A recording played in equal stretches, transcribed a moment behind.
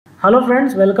Hello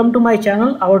friends, welcome to my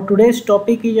channel. Our today's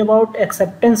topic is about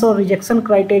acceptance or rejection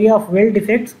criteria of weld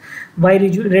defects by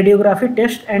radiography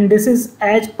test, and this is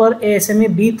as per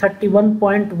ASME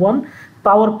B31.1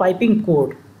 power piping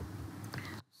code.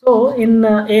 So in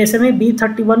ASME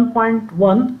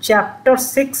B31.1 chapter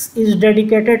 6 is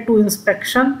dedicated to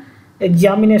inspection,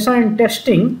 examination and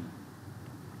testing,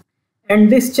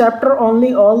 and this chapter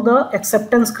only all the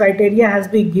acceptance criteria has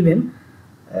been given.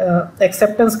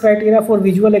 Acceptance criteria for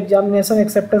visual examination,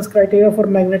 acceptance criteria for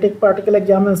magnetic particle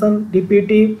examination,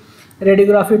 DPT,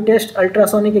 radiography test,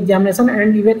 ultrasonic examination,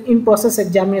 and even in-process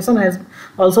examination has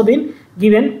also been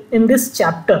given in this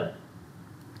chapter.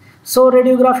 So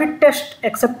radiography test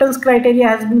acceptance criteria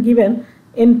has been given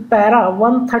in para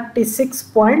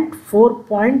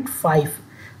 136.4.5.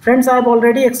 Friends, I have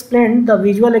already explained the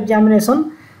visual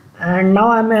examination, and now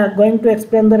I am going to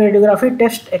explain the radiography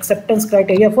test acceptance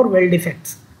criteria for weld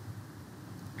defects.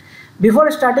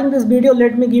 Before starting this video,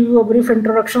 let me give you a brief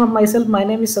introduction of myself. My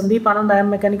name is Sandeep Anand. I am a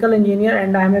mechanical engineer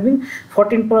and I am having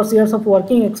 14 plus years of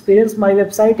working experience. My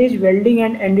website is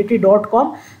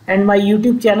weldingandndt.com and my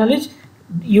YouTube channel is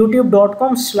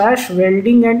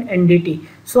youtube.com/weldingandndt.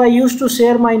 So I used to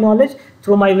share my knowledge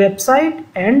through my website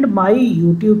and my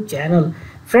YouTube channel.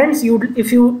 Friends,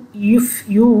 if you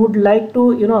would like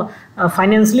to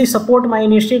financially support my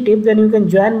initiative, then you can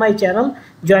join my channel.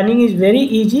 Joining is very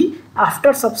easy.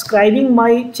 After subscribing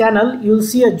my channel, you will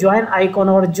see a join icon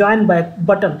or join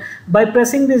button. By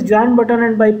pressing this join button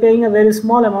and by paying a very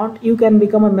small amount, you can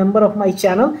become a member of my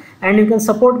channel and you can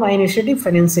support my initiative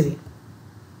financially.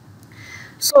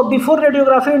 So before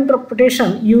radiography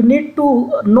interpretation, you need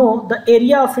to know the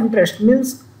area of interest,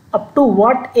 means up to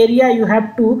what area you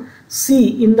have to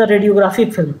see in the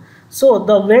radiographic film. So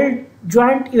the weld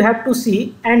joint you have to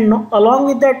see, and along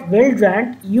with that weld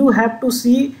joint you have to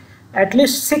see at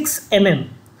least 6 mm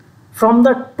from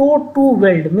the toe to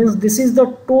weld, means this is the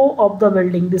toe of the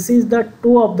welding, this is the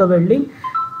toe of the welding.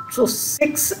 So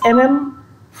 6 mm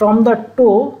from the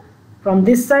toe from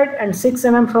this side and 6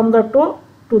 mm from the toe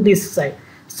to this side.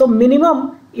 So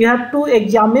minimum you have to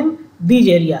examine these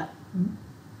area,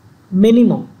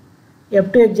 minimum you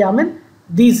have to examine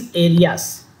these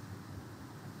areas.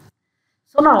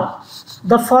 So now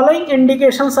the following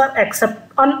indications are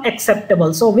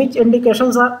unacceptable. So which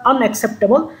indications are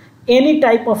unacceptable? Any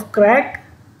type of crack,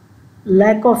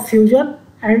 lack of fusion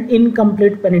and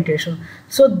incomplete penetration.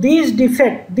 So these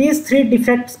three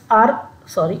defects are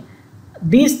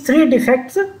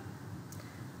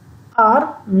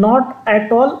not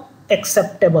at all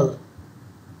acceptable.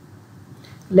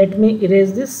 Let me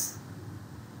erase this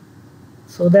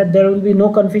so that there will be no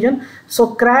confusion.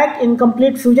 So crack,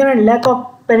 incomplete fusion and lack of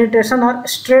penetration are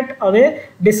straight away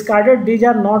discarded. These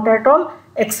are not at all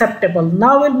acceptable.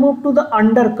 Now we'll move to the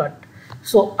undercut.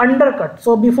 So undercut.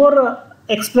 So before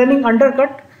explaining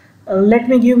undercut, let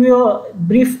me give you a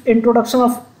brief introduction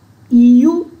of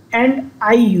EU and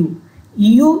IU.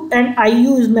 EU and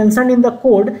IU is mentioned in the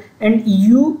code, and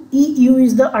EU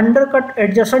is the undercut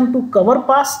adjacent to cover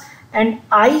pass, and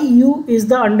IU is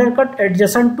the undercut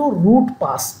adjacent to root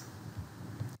pass.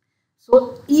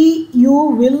 So EU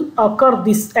will occur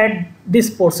at this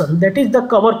portion, that is the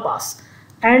cover pass,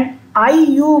 and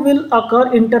IU will occur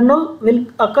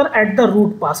at the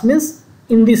root pass, means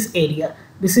in this area.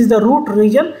 This is the root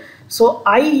region. So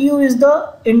IU is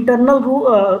the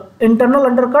internal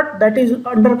undercut, that is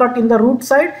undercut in the root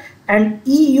side, and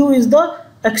EU is the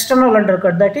external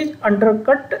undercut, that is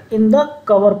undercut in the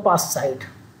cover pass side.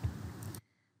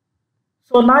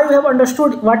 So now you have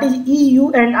understood what is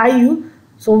EU and IU.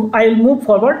 So I will move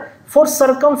forward. For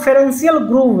circumferential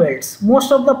groove welds,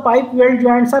 most of the pipe weld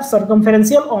joints are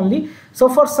circumferential only. So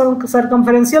for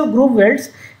circumferential groove welds,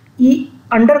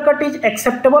 undercut is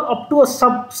acceptable up to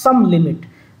some limit.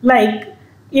 Like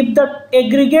if the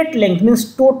aggregate length,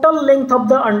 means total length of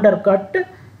the undercut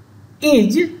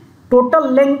is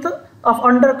total length of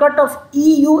undercut of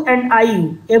EU and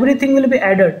IU, everything will be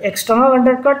added, external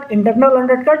undercut, internal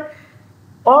undercut,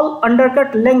 all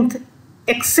undercut length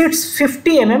exceeds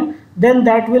 50 mm, then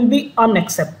that will be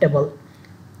unacceptable.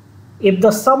 If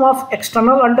the sum of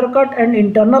external undercut and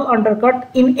internal undercut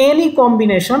in any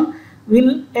combination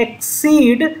will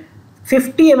exceed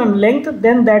 50 mm length,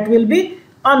 then that will be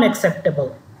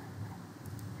unacceptable,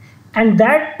 and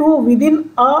that too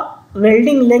within a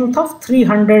welding length of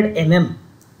 300 mm.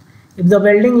 If the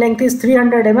welding length is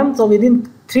 300 mm, so within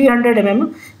 300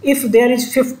 mm, if there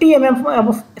is 50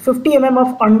 mm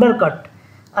of undercut,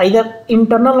 either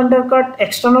internal undercut,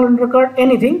 external undercut,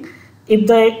 anything, if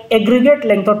the aggregate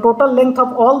length or total length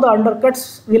of all the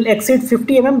undercuts will exceed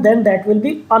 50 mm, then that will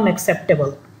be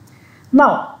unacceptable.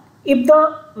 Now If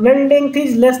the weld length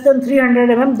is less than 300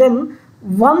 mm, then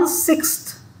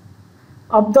 1/6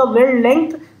 of the weld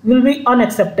length will be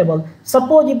unacceptable.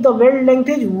 Suppose if the weld length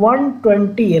is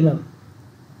 120 mm,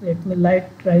 let me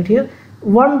write here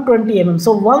 120 mm.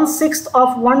 So 1/6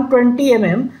 of 120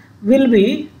 mm will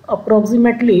be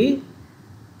approximately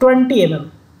 20 mm.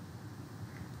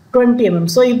 20 mm.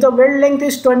 So if the weld length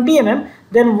is 20 mm,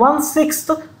 then 1/6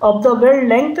 of the weld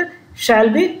length shall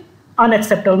be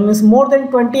unacceptable, means more than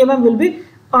 20 mm will be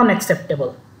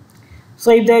unacceptable.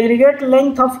 So if the aggregate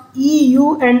length of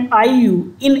EU and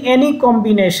IU in any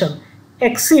combination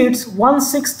exceeds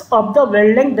 1/6 of the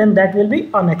weld length, then that will be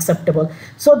unacceptable.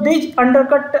 So this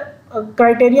undercut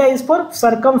criteria is for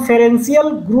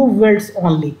circumferential groove welds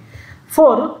only.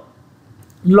 For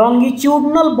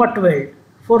longitudinal butt weld,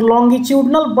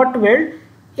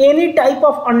 any type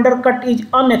of undercut is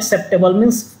unacceptable,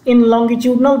 means in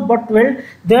longitudinal butt weld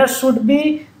there should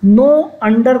be no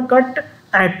undercut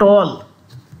at all.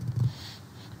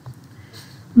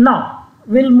 Now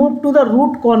we'll move to the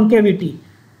root concavity.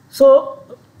 So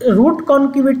root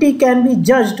concavity can be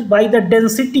judged by the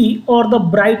density or the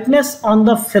brightness on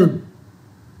the film.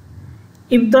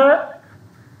 If the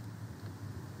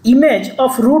image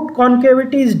of root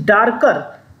concavity is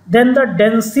darker than the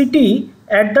density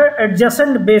at the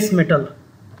adjacent base metal.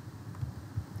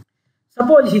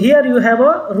 Suppose here you have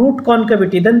a root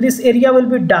concavity, then this area will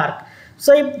be dark.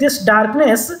 So if this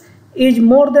darkness is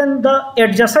more than the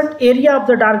adjacent area of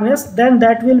the darkness, then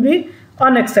that will be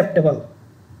unacceptable.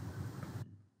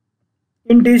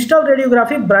 In digital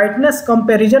radiography, brightness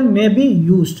comparison may be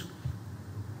used.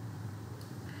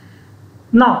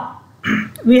 Now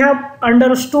we have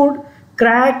understood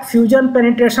crack, fusion,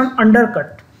 penetration,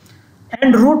 undercut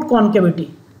and root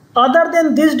concavity. Other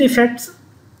than these defects,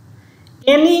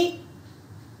 any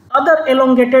other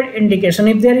elongated indication,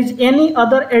 if there is any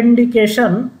other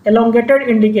indication, elongated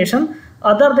indication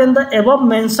other than the above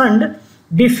mentioned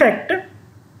defect,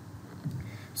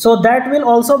 so that can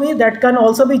also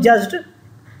be judged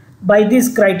by these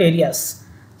criteria.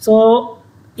 So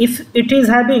if it is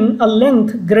having a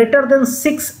length greater than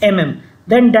 6 mm,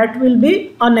 then that will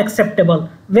be unacceptable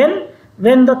when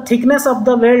the thickness of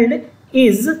the weld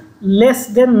is less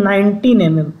than 19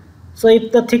 mm. So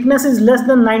if the thickness is less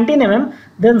than 19 mm,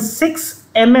 then 6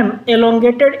 mm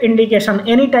elongated indication,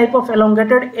 any type of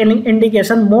elongated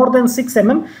indication more than 6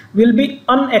 mm will be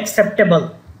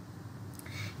unacceptable.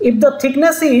 If the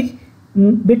thickness is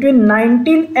between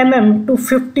 19 mm to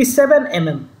 57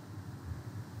 mm,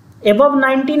 above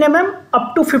 19 mm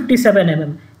up to 57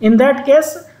 mm, in that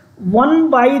case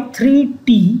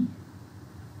 1/3t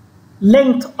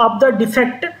length of the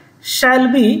defect shall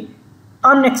be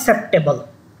unacceptable.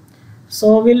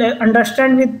 So we'll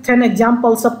understand with an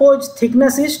example. Suppose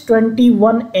thickness is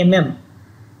 21 mm,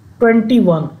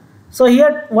 21. So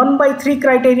here 1/3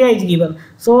 criteria is given.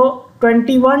 So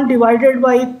 21 divided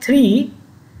by 3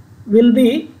 will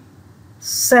be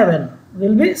 7.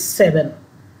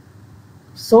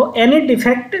 So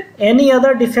any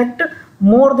other defect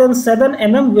more than 7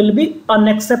 mm will be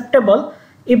unacceptable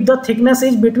if the thickness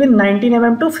is between 19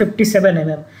 mm to 57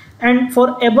 mm. And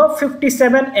for above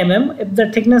 57 mm, if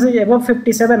the thickness is above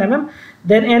 57 mm,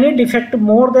 then any defect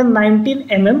more than 19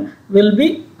 mm will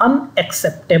be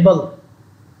unacceptable.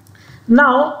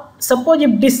 Now suppose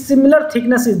if dissimilar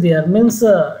thickness is there, means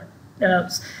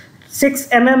 6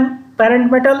 mm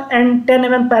parent metal and 10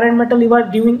 mm parent metal you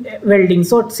are doing welding.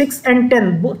 So 6 and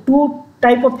 10, two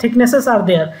type of thicknesses are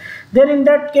there. Then in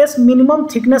that case minimum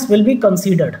thickness will be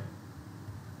considered.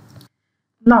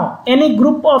 Now any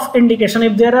group of indication,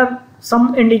 if there are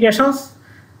some indications,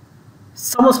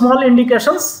 some small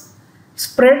indications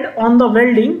spread on the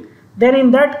welding, then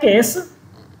in that case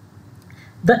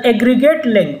the aggregate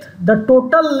length, the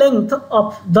total length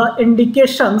of the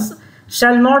indications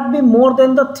shall not be more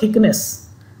than the thickness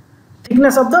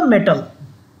of the metal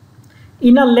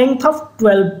in a length of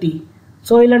 12t.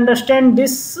 So we'll understand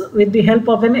this with the help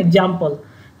of an example.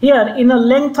 Here in a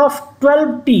length of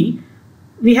 12t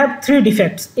we have 3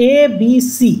 defects A, B,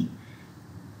 C.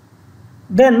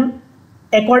 Then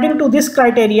according to this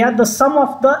criteria, the sum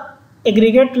of the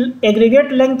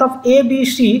aggregate length of A, B,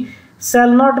 C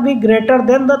shall not be greater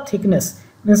than the thickness,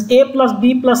 means A plus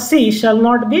B plus C shall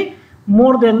not be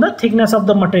more than the thickness of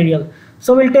the material.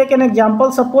 So we'll take an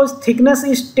example. Suppose thickness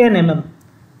is 10 mm,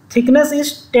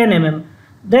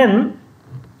 then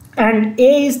and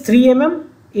A is 3 mm,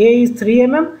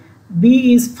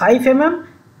 B is 5 mm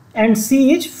and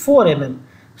C is 4 mm.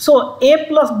 So A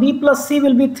plus B plus C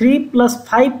will be 3 plus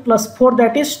 5 plus 4,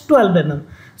 that is 12 mm.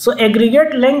 So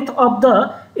aggregate length of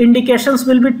the indications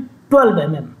will be 12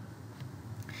 mm.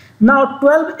 Now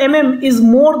 12 mm is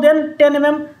more than 10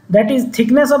 mm, that is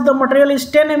thickness of the material is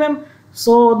 10 mm.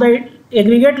 So the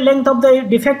aggregate length of the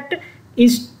defect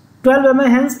is 12 mm,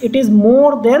 hence it is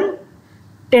more than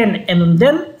 10 mm.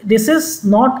 Then this is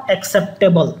not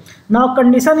acceptable. Now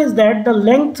condition is that the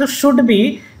length should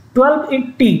be 12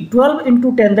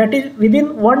 into 10, that is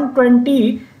within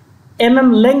 120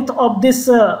 mm length of this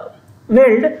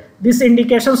weld. This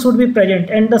indication should be present.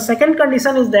 And the second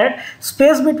condition is that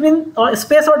space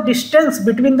or distance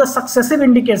between the successive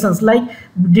indications, like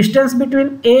distance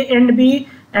between A and B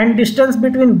and distance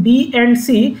between B and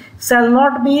C, shall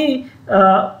not be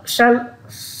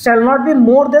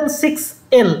more than 6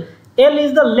 L. L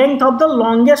is the length of the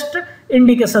longest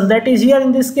indication, that is here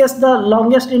in this case the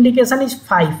longest indication is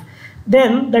 5.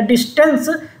 Then the distance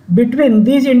between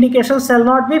these indications shall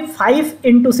not be 5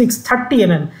 into 6, 30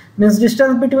 mm. Means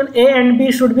distance between A and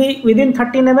B should be within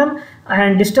 13 mm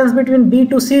and distance between B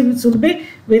to C should be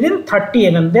within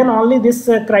 30 mm. Then only this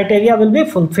criteria will be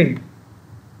fulfilled.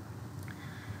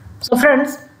 So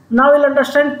friends, now we'll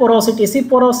understand porosity. See,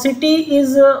 porosity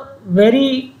is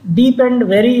very deep and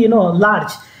very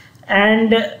large.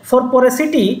 And for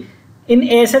porosity, in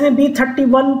ASME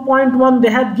B31.1 they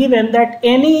have given that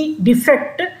any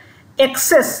defect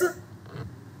excess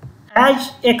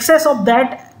of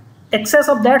that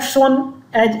shown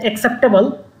as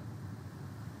acceptable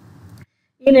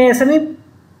in ASME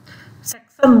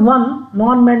section 1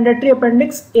 non-mandatory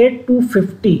appendix 8 to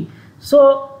 50.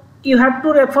 So you have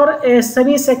to refer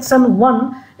ASME section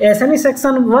 1. ASME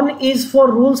section 1 is for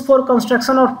rules for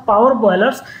construction of power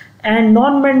boilers, and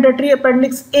non-mandatory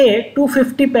appendix A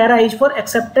 250 para is for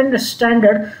acceptance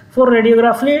standard for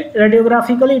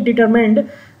radiographically determined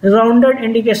rounded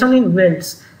indication in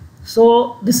welds.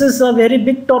 So this is a very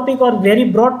big topic or very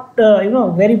broad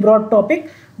topic,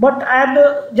 but I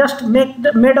have just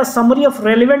made a summary of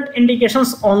relevant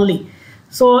indications only.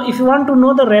 So if you want to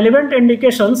know the relevant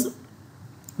indications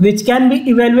which can be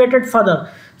evaluated further,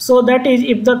 so that is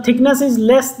if the thickness is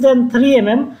less than 3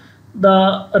 mm,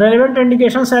 the relevant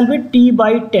indication shall be T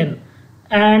by 10,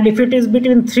 and if it is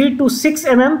between 3 to 6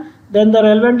 mm, then the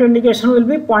relevant indication will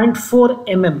be 0.4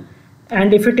 mm,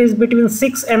 and if it is between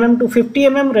 6 mm to 50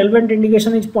 mm, relevant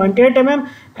indication is 0.8 mm,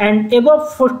 and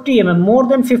above 50 mm, more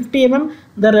than 50 mm,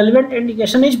 the relevant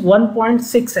indication is 1.6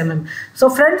 mm. So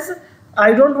friends,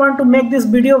 I don't want to make this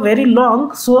video very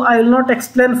long, so I will not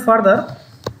explain further.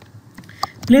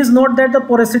 Please note that the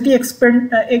porosity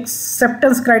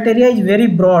acceptance criteria is very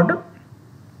broad.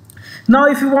 Now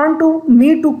if you want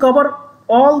me to cover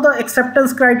all the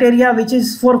acceptance criteria which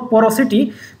is for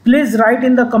porosity, please write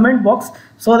in the comment box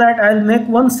so that I will make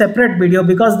one separate video,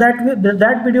 because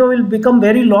that video will become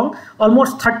very long.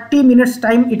 Almost 30 minutes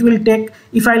time it will take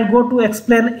if I will go to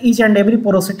explain each and every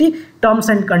porosity terms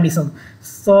and conditions.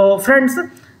 So friends,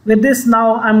 with this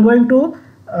now I am going to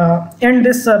end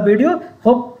this video.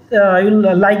 Hope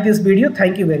you'll like this video.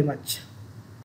 Thank you very much.